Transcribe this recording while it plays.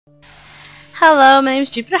Hello, my name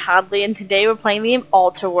is Jupi Hadley, and today we're playing the game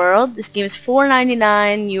Alter World. This game is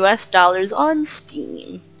 $4.99 US on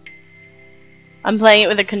Steam. I'm playing it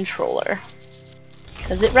with a controller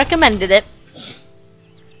because it recommended it.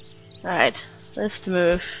 Alright, this to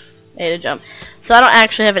move, A to jump. So I don't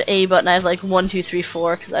actually have an A button, I have like 1, 2, 3,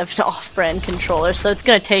 4 because I have an off-brand controller, so it's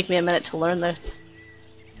gonna take me a minute to learn the...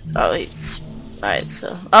 Oh, it's... Alright,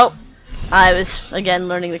 so... Oh! I was, again,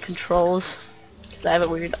 learning the controls. I have a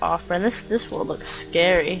weird off-brand. This world looks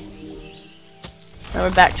scary. Now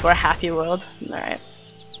we're back to our happy world. Alright.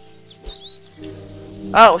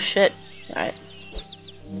 Oh shit. Alright.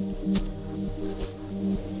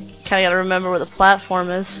 Kinda gotta remember where the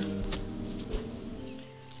platform is.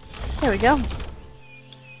 There we go.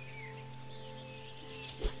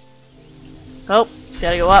 Oh, just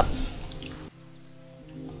gotta go up.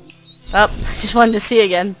 Oh, I just wanted to see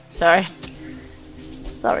again. Sorry.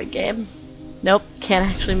 Sorry, game. Nope, can't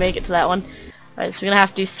actually make it to that one. Alright, so we're gonna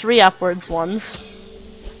have to do 3 upwards ones.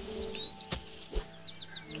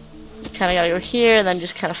 Kinda gotta go here, and then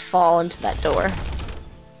just kinda fall into that door.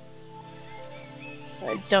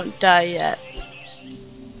 Alright, don't die yet.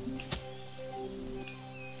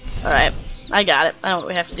 Alright, I got it. I know what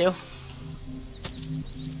we have to do.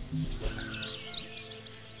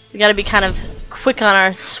 We gotta be kind of quick on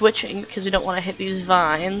our switching, because we don't want to hit these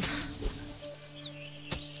vines.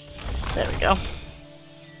 There we go.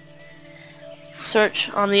 Search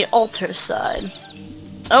on the altar side.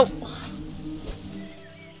 Oh!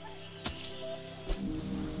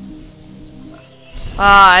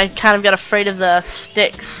 Ah, I kind of got afraid of the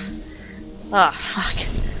sticks. Ah, fuck.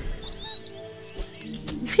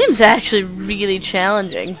 This game's actually really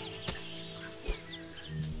challenging.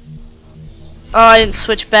 Oh, I didn't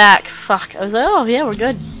switch back. Fuck. I was like, oh yeah, we're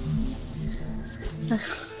good.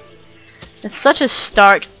 It's such a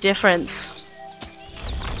stark difference.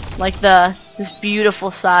 Like this beautiful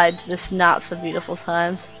side to this not so beautiful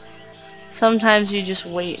side. Sometimes you just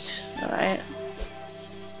wait, alright?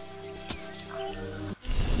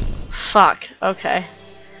 Fuck, okay.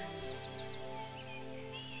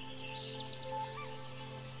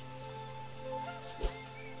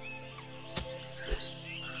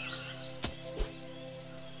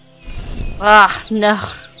 Ah, no.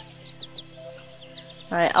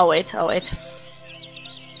 Alright, I'll wait, I'll wait.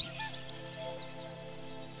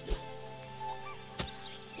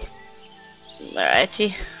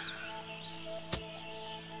 Alrighty.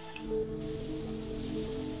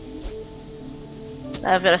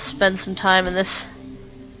 I've got to spend some time in this.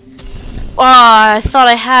 Oh, I thought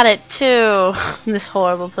I had it too. In this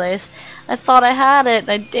horrible place. I thought I had it,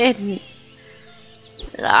 I didn't.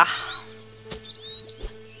 Ah.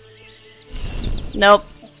 Nope.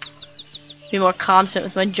 Be more confident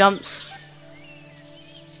with my jumps.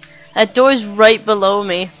 That door's right below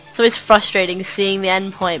me. It's always frustrating seeing the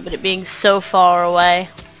end point, but it being so far away.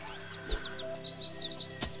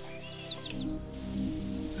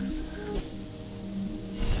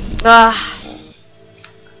 Ah.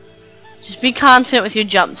 Just be confident with your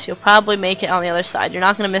jumps. You'll probably make it on the other side. You're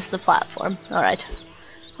not going to miss the platform. Alright.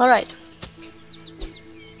 Alright.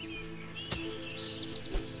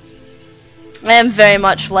 I am very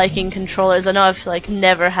much liking controllers. I know I've like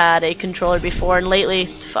never had a controller before, and lately,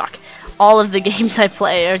 fuck, all of the games I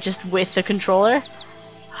play are just with the controller.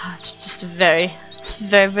 It's just very,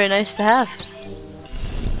 very nice to have.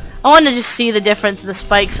 I wanted to just see the difference in the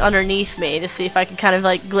spikes underneath me to see if I could kind of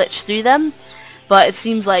like glitch through them, but it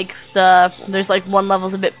seems like there's like one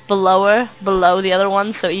level's a bit below the other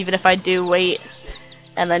one, so even if I do wait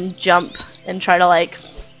and then jump and try to like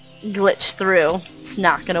glitch through, it's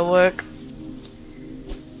not gonna work.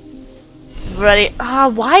 Ready? Ah,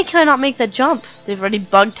 why can I not make that jump? They've already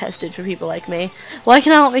bug tested for people like me. Why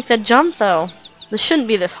can I not make that jump though? This shouldn't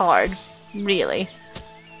be this hard, really.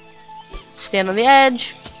 Stand on the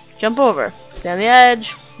edge, jump over. Stand on the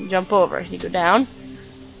edge, jump over. You go down.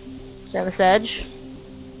 Stand on this edge,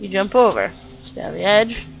 you jump over. Stand on the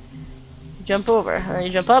edge, you jump over, and then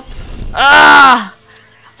you jump up. Ah!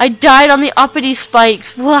 I died on the uppity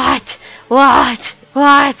spikes. What? What?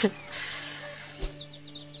 What?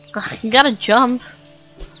 You gotta jump.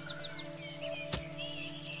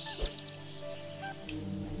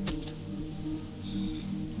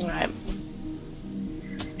 Alright.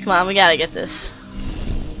 Come on, we gotta get this.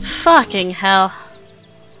 Fucking hell.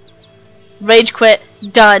 Rage quit.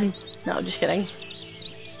 Done. No, I'm just kidding.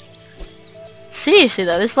 Seriously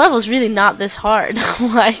though, this level's really not this hard.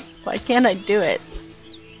 Why can't I do it?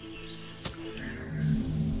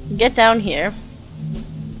 Get down here.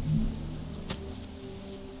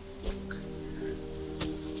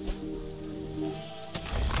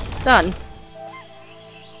 Done.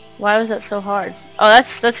 Why was that so hard? Oh,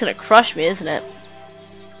 that's gonna crush me, isn't it?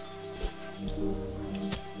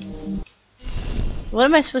 What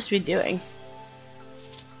am I supposed to be doing?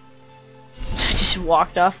 Just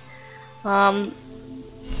walked off. So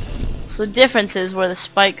the difference is where the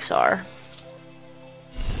spikes are.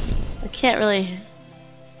 I can't really...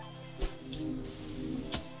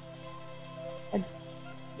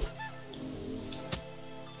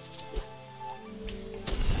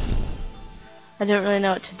 I don't really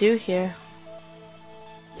know what to do here.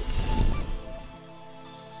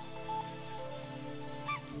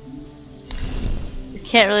 I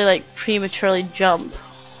can't really like prematurely jump.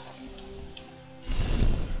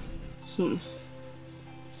 Am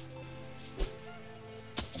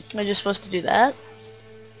I just supposed to do that?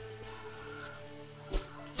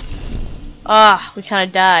 Ah, we kind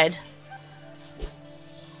of died.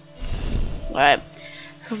 Alright.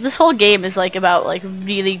 So this whole game is like about like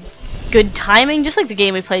really good timing, just like the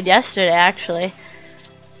game we played yesterday actually.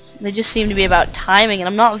 They just seem to be about timing, and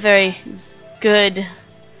I'm not very good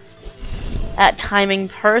at timing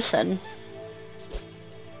person.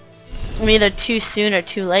 I'm either too soon or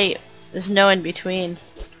too late. There's no in between.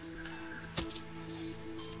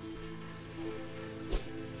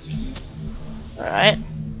 Alright.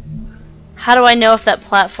 How do I know if that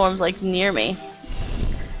platform's like near me?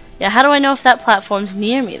 Yeah, how do I know if that platform's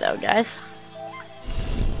near me though, guys?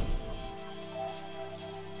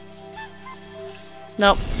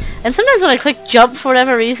 Nope. And sometimes when I click jump for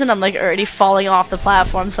whatever reason, I'm like already falling off the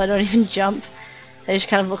platform, so I don't even jump. I just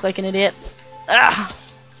kind of look like an idiot. Ugh.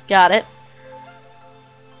 Got it.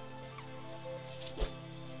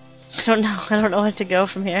 I don't know where to go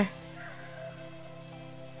from here.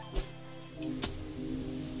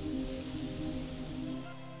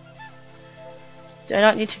 Do I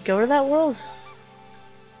not need to go to that world?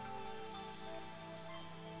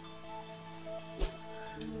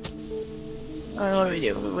 What do we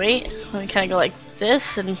do? We wait? We kind of go like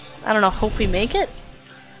this, and I don't know, hope we make it?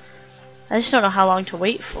 I just don't know how long to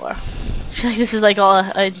wait for. I feel like this is like all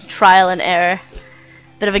a trial and error.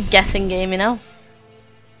 Bit of a guessing game, you know?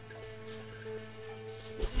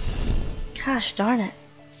 Gosh darn it.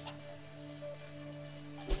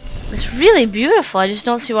 It's really beautiful, I just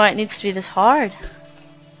don't see why it needs to be this hard.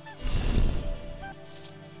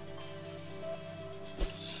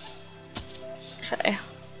 Okay.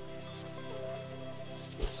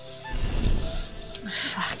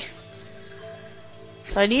 Fuck.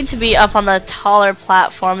 So I need to be up on the taller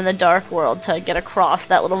platform in the dark world to get across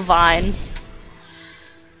that little vine.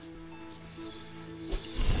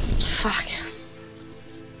 Fuck.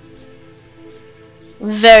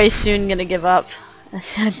 I'm very soon gonna give up.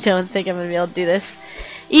 I don't think I'm gonna be able to do this.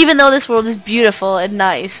 Even though this world is beautiful and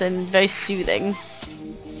nice and very soothing.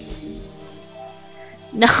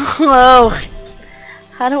 No!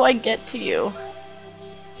 How do I get to you?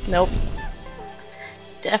 Nope.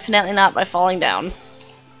 Definitely not by falling down.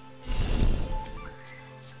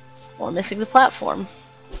 Or missing the platform.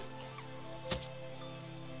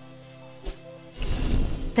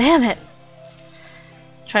 Damn it!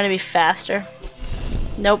 Trying to be faster.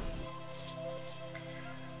 Nope.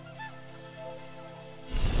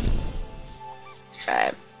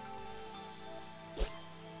 Alright.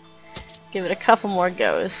 Give it a couple more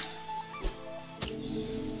goes.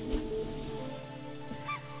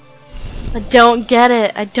 I don't get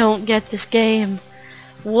it. I don't get this game.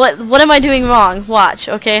 What am I doing wrong? Watch,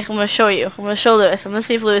 okay? I'm gonna show you. I'm gonna show Lewis. I'm gonna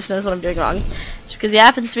see if Lewis knows what I'm doing wrong. Just because he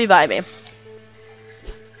happens to be by me.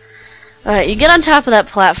 Alright, you get on top of that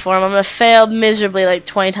platform. I'm gonna fail miserably like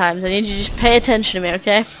 20 times. I need you to just pay attention to me,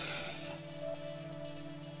 okay?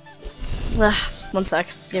 Ugh, one sec.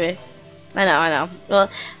 Give me. I know. Well,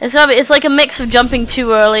 it's like a mix of jumping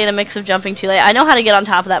too early and a mix of jumping too late. I know how to get on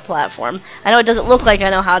top of that platform. I know it doesn't look like I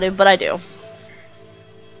know how to, but I do.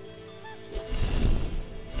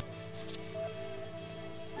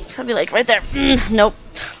 So I'll be like right there. Nope.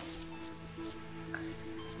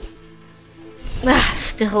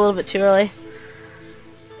 Still a little bit too early.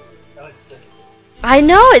 I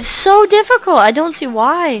know, it's so difficult. I don't see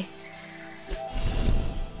why.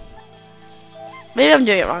 Maybe I'm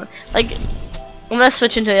doing it wrong. Like, I'm gonna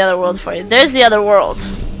switch into the other world for you. There's the other world.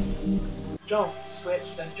 Jump, switch,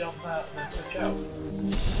 then jump out, and then switch out.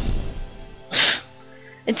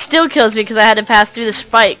 It still kills me because I had to pass through the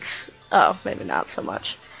spikes. Oh, maybe not so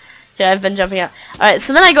much. Yeah, I've been jumping out. Alright,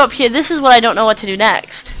 so then I go up here. This is what I don't know what to do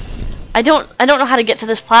next. I don't know how to get to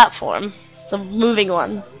this platform. The moving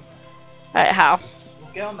one. Alright, how?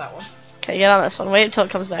 We'll get on that one. Okay, get on this one. Wait until it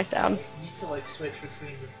comes back down. You need to like switch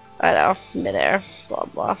between the... I know. Midair. Blah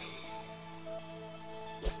blah.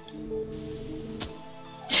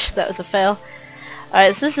 That was a fail.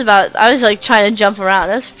 Alright, so this is about, I was like trying to jump around.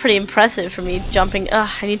 That's pretty impressive for me jumping. Ugh,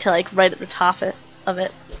 I need to like right at the top of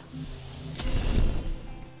it.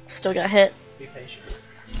 Still got hit. Be patient.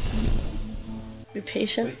 Be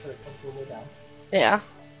patient. Wait till it comes all the way down. Yeah.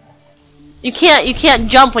 You can't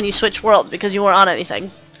jump when you switch worlds because you weren't on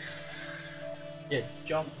anything. Yeah,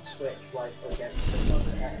 jump and switch right against the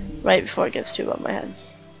other hand. Right before it gets too above my head.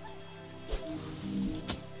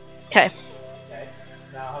 Okay. Okay.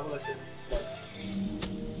 Now have a look at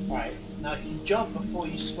Alright, now if you jump before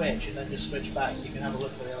you switch and then just switch back, you can have a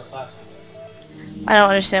look at the other platform. I don't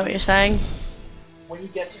understand what you're saying. When you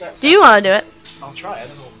get to that Do you want to do it? I'll try, I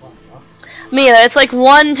don't know what plans are. Me either. It's like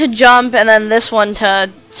one to jump and then this one to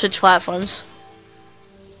switch platforms.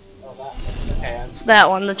 Oh, that. Okay, I understand. That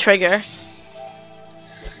one, the trigger.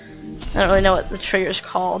 I don't really know what the trigger's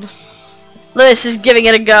called. Lewis is giving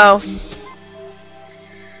it a go.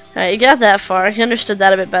 Alright, you got that far. You understood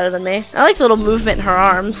that a bit better than me. I like the little movement in her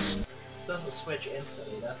arms. It doesn't switch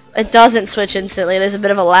instantly, that's the It doesn't switch instantly. There's a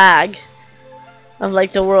bit of a lag of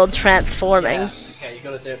like the world transforming. Yeah. Okay, you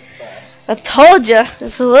gotta do it first. I told you,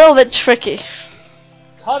 it's a little bit tricky.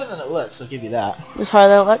 It's harder than it looks, I'll give you that. It's harder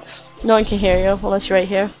than it looks. No one can hear you unless you're right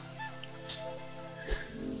here.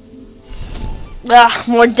 Ah,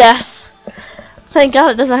 more death. Thank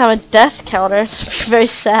God it doesn't have a death counter. It's very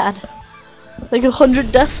sad. Like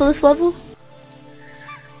 100 deaths on this level?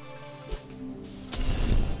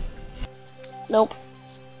 Nope.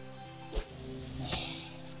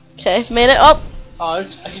 Okay, made it up. Oh, you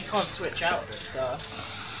can't switch out of it,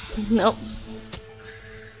 stuff. Nope.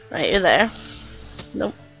 Right, you're there.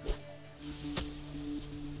 Nope.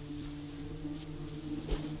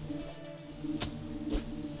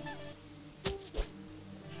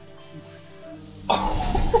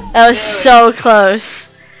 That was so close.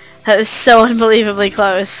 That was so unbelievably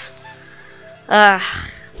close. Ah.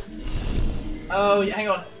 Oh, hang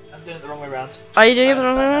on. I'm doing it the wrong way around. Are you doing it the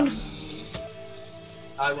wrong way around?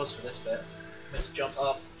 I was for this bit. Meant to jump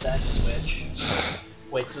up, then switch.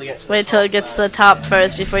 Wait till it gets to the Wait till top it gets to the first, top yeah.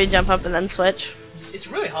 first before you jump up and then switch. It's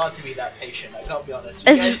really hard to be that patient, I can't be honest.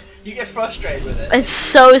 It's- You get frustrated with it. It's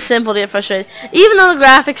so simple to get frustrated. Even though the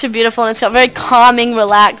graphics are beautiful and it's got very calming,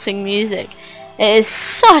 relaxing music, it is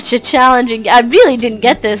such a challenging. I really didn't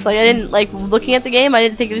get this. Like I didn't like looking at the game. I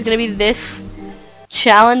didn't think it was gonna be this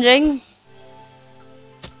challenging.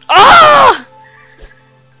 Ah!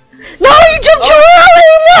 No, you jumped too early.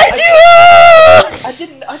 Why'd you? I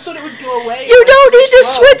didn't. I thought it would go away. You when I don't need to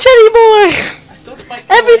switched switch anymore. I thought it might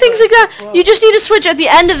go Everything's away like when I that. switched You just need to switch at the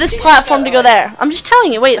end of this Yeah, platform to go alright. there. I'm just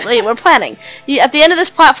telling you. Wait, we're planning. At the end of this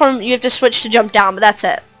platform, you have to switch to jump down, but that's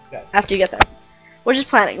it. Okay. After you get there. We're just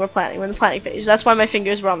planning. We're planning. We're in the planning phase. That's why my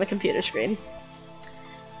fingers were on the computer screen.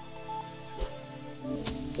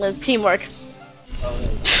 Teamwork. Oh,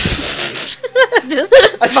 there you go.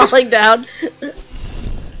 Just falling down.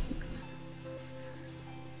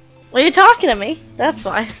 Well, you're talking to me. That's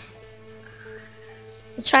why.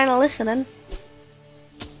 I'm trying to listen in.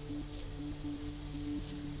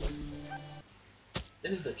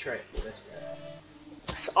 This is the trick for this bit.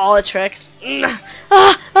 It's all a trick. Ah,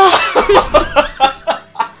 ah.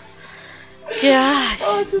 Gosh.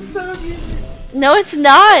 Oh, this is so amusing. No, it's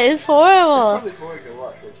not. It's It's horrible. probably boring to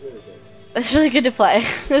watch, but it's really good. It's really good to play.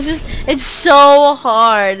 It's so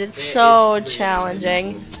hard. It's It so is really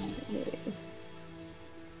challenging.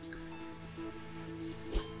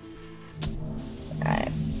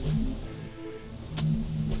 Alright.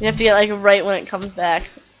 You have to get like right when it comes back.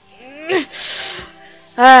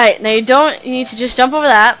 Alright, now you need to just jump over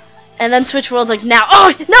that and then switch worlds like now.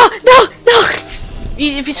 Oh no!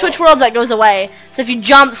 If you switch worlds that goes away. So if you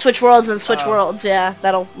jump, switch worlds, and switch worlds, yeah,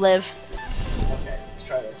 that'll live. Okay, let's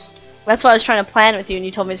try this. That's why I was trying to plan with you and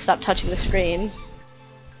you told me to stop touching the screen.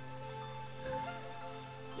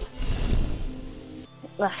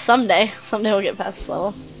 Someday we'll get past this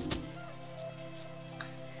level.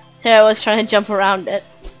 Here I was trying to jump around it.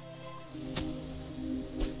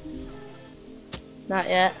 Not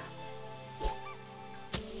yet.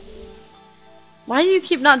 Why do you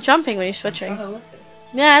keep not jumping when you're switching? I'm trying to look at it.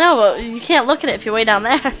 Yeah, I know, but you can't look at it if you're way down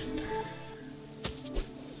there.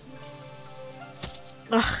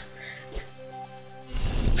 Ugh.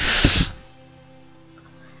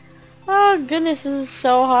 Oh goodness, this is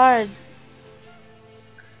so hard.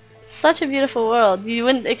 Such a beautiful world. You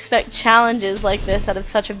wouldn't expect challenges like this out of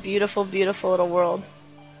such a beautiful, beautiful little world.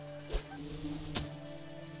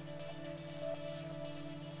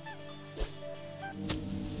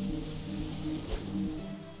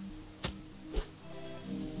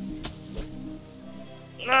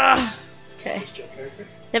 Ugh. Okay. Just jump over it.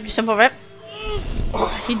 Yep, just jump over it.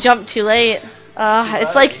 Oh, you jumped too late.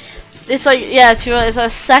 It's like It's like, yeah, it's a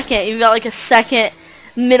second. You've got like a second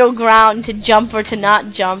middle ground to jump or to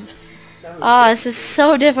not jump. This is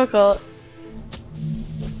so difficult.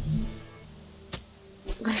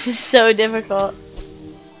 This is so difficult.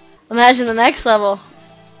 Imagine the next level.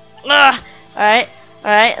 Alright, alright,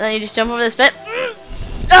 and then you just jump over this bit.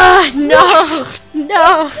 No!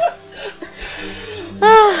 No!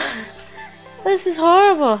 This is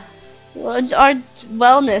horrible. Our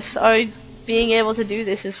wellness, our being able to do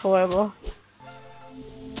this is horrible.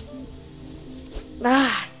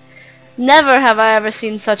 Never have I ever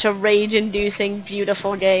seen such a rage-inducing,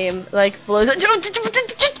 beautiful game. Like, blows it.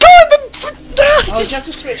 Just go! Oh, you have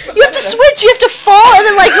to switch. You have to switch, you have to fall, and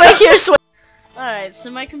then, like, right here switch. Alright, so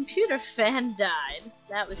my computer fan died.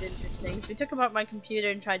 That was interesting. So we took apart my computer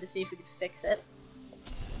and tried to see if we could fix it.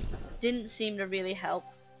 Didn't seem to really help.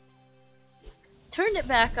 Turned it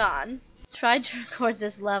back on. Tried to record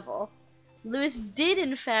this level. Lewis did,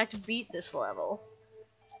 in fact, beat this level.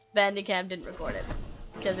 Bandicam didn't record it,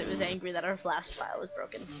 because it was angry that our last file was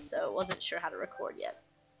broken, so it wasn't sure how to record yet.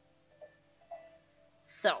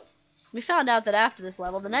 So, we found out that after this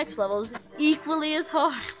level, the next level is equally as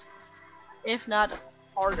hard, if not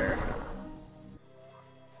harder.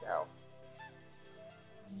 So,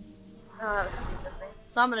 that was stupid of me.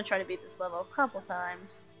 So I'm gonna try to beat this level a couple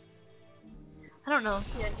times. I don't know.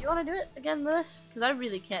 Yeah, do you want to do it again, Lewis? Because I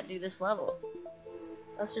really can't do this level.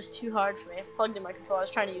 That's just too hard for me. I plugged in my controller. I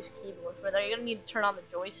was trying to use keyboard for there. You're gonna need to turn on the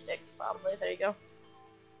joysticks, probably. There you go.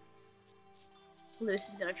 Lewis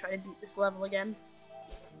is gonna try to beat this level again.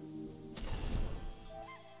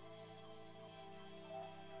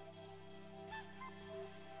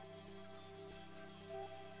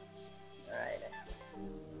 Alright.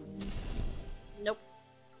 Nope.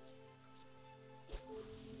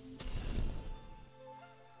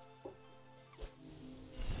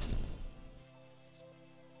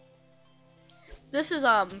 This is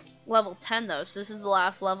level 10 though, so this is the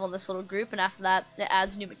last level in this little group, and after that it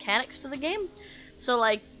adds new mechanics to the game. So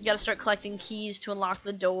like, you gotta start collecting keys to unlock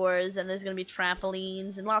the doors, and there's gonna be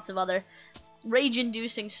trampolines and lots of other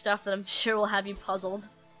rage-inducing stuff that I'm sure will have you puzzled.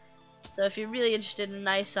 So if you're really interested in a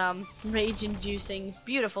nice rage-inducing,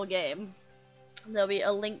 beautiful game, there'll be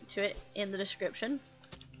a link to it in the description.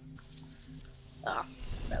 Oh,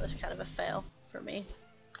 that was kind of a fail for me.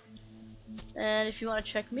 And if you want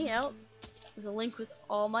to check me out, there's a link with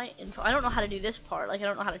all my info. I don't know how to do this part. Like, I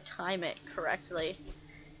don't know how to time it correctly.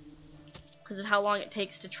 Because of how long it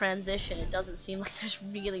takes to transition, it doesn't seem like there's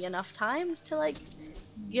really enough time to, like,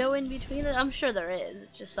 go in between it. I'm sure there is.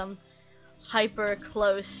 It's just some hyper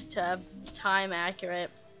close to time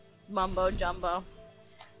accurate mumbo jumbo.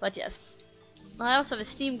 But yes. I also have a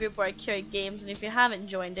Steam group where I curate games, and if you haven't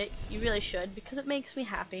joined it, you really should, because it makes me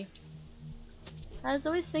happy. As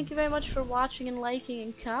always, thank you very much for watching and liking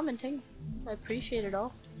and commenting. I appreciate it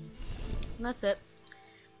all. And that's it.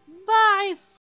 Bye!